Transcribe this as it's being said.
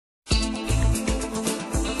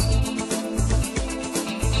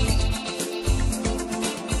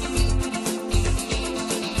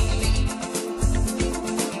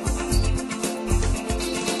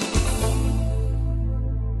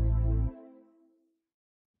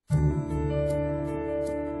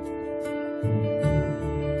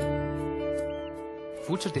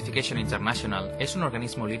Food Certification International es un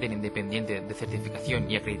organismo líder independiente de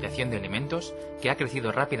certificación y acreditación de alimentos que ha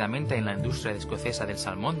crecido rápidamente en la industria escocesa del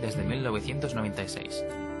salmón desde 1996.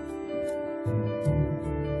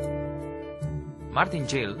 Martin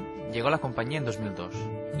Gill llegó a la compañía en 2002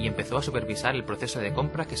 y empezó a supervisar el proceso de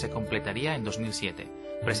compra que se completaría en 2007,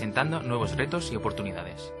 presentando nuevos retos y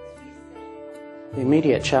oportunidades. The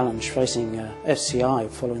immediate challenge facing FCI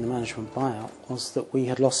following the management buyout was that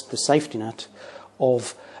we had lost the safety net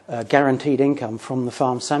of guaranteed income from the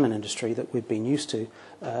farm salmon industry that we'd been used to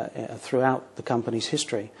throughout the company's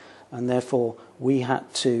history, and therefore we had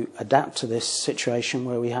to adapt to this situation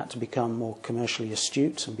where we had to become more commercially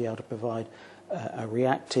astute and be able to provide a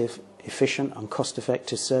reactive, efficient and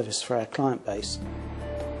cost-effective service for our client base.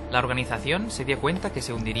 La organización se dio cuenta que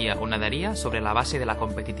se hundiría o nadaría sobre la base de la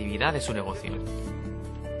competitividad de su negocio.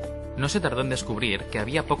 No se tardó en descubrir que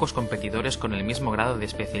había pocos competidores con el mismo grado de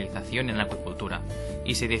especialización en la acuicultura,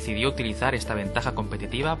 y se decidió utilizar esta ventaja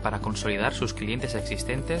competitiva para consolidar sus clientes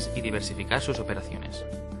existentes y diversificar sus operaciones.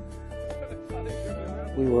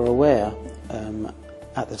 We were aware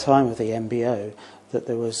at the time of the MBO that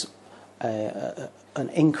there was an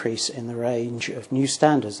increase in the range of new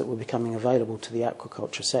standards that were becoming available to the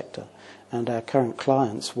aquaculture sector, and our current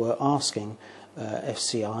clients were asking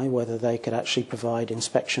FCI whether they could actually provide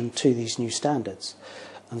inspection to these new standards.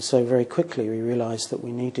 And so very quickly we realised that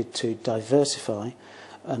we needed to diversify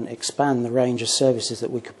and expand the range of services that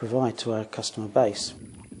we could provide to our customer base.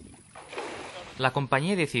 La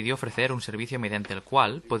compañía decidió ofrecer un servicio mediante el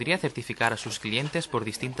cual podría certificar a sus clientes por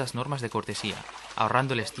distintas normas de cortesía,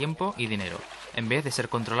 ahorrándoles tiempo y dinero, en vez de ser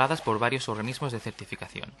controladas por varios organismos de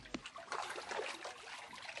certificación.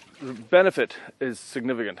 The benefit is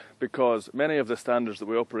significant because many of the standards that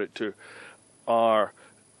we operate to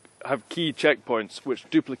have key checkpoints which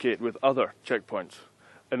duplicate with other checkpoints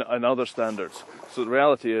and other standards. So the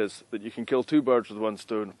reality is that you can kill two birds with one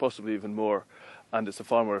stone, possibly even more, and it's a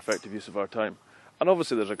far more effective use of our time. And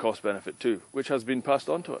obviously there's a cost benefit too, which has been passed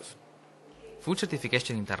on to us. Food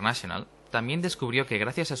Certification International también descubrió que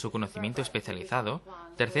gracias a su conocimiento especializado,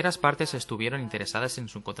 terceras partes estuvieron interesadas en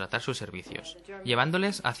subcontratar sus servicios,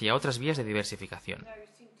 llevándoles hacia otras vías de diversificación.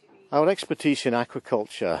 Our expertise in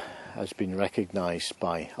aquaculture has been recognised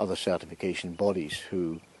by other certification bodies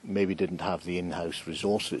who maybe didn't have the in-house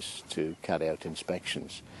resources to carry out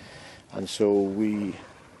inspections. And so we,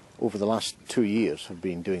 over the last 2 years, have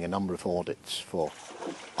been doing a number of audits for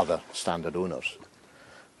other standard owners.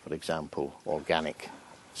 For example, organic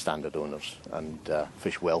standard owners and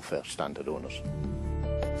fish welfare standard owners.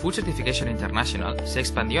 Food Certification International se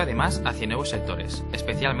expandió además hacia nuevos sectores,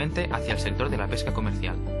 especialmente hacia el sector de la pesca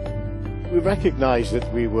comercial. We recognised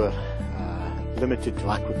that we were limited to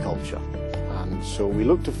aquaculture, and so we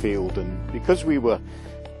looked afield, and because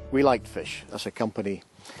we liked fish as a company,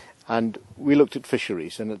 and we looked at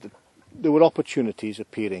fisheries, and there were opportunities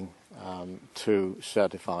appearing to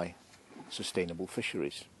certify sustainable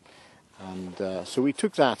fisheries. And so we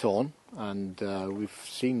took that on, and we've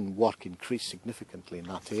seen work increase significantly in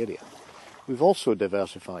that area. We've also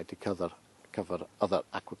diversified to cover other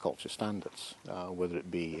aquaculture standards, whether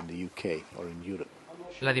it be in the UK or in Europe.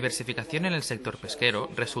 La diversificación en el sector pesquero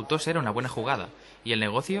resultó ser una buena jugada, y el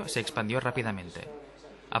negocio se expandió rápidamente.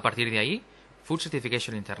 A partir de ahí, Food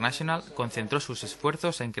Certification International concentró sus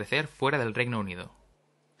esfuerzos en crecer fuera del Reino Unido.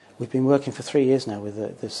 We've been working for 3 years now with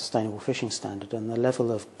the Sustainable Fishing Standard, and the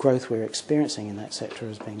level of growth we're experiencing in that sector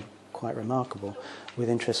has been quite remarkable, with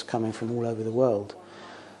interest coming from all over the world.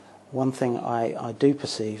 One thing I do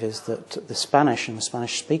perceive is that the Spanish and the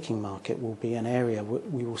Spanish-speaking market will be an area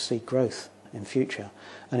we will see growth in future.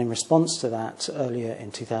 And in response to that, earlier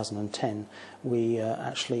in 2010, we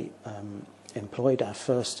actually employed our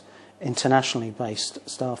first internationally based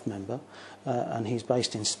staff member, and he's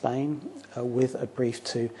based in Spain with a brief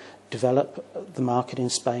to develop the market in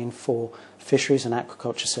Spain for fisheries and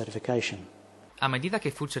aquaculture certification. A medida que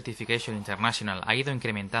Food Certification International ha ido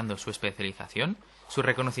incrementando su especialización, su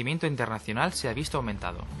reconocimiento internacional se ha visto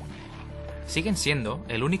aumentado. Siguen siendo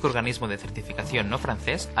el único organismo de certificación no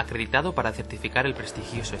francés acreditado para certificar el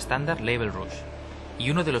prestigioso estándar Label Rouge, y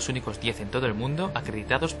uno de los únicos 10 en todo el mundo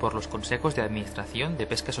acreditados por los consejos de administración de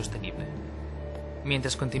pesca sostenible.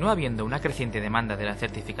 Mientras continúa habiendo una creciente demanda de la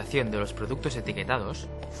certificación de los productos etiquetados,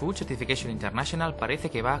 Food Certification International parece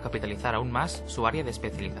que va a capitalizar aún más su área de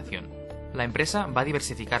especialización. La empresa va a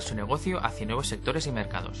diversificar su negocio hacia nuevos sectores y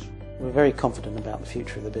mercados. We're very confident about the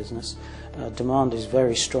future of the business. Demand is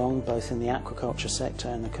very strong both in the aquaculture sector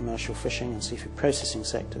and the commercial fishing and seafood processing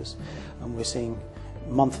sectors, and we're seeing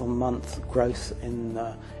month-on-month growth in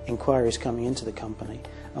inquiries coming into the company,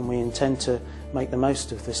 and we intend to make the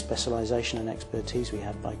most of the specialisation and expertise we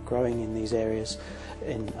have by growing in these areas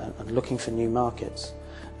and looking for new markets.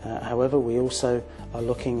 However, we also are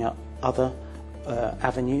looking at other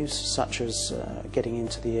avenues, such as getting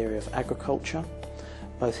into the area of agriculture,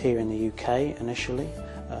 both here in the UK initially.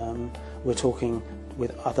 We're talking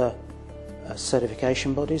with other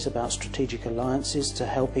certification bodies about strategic alliances to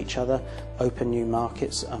help each other open new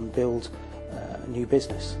markets and build new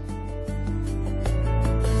business.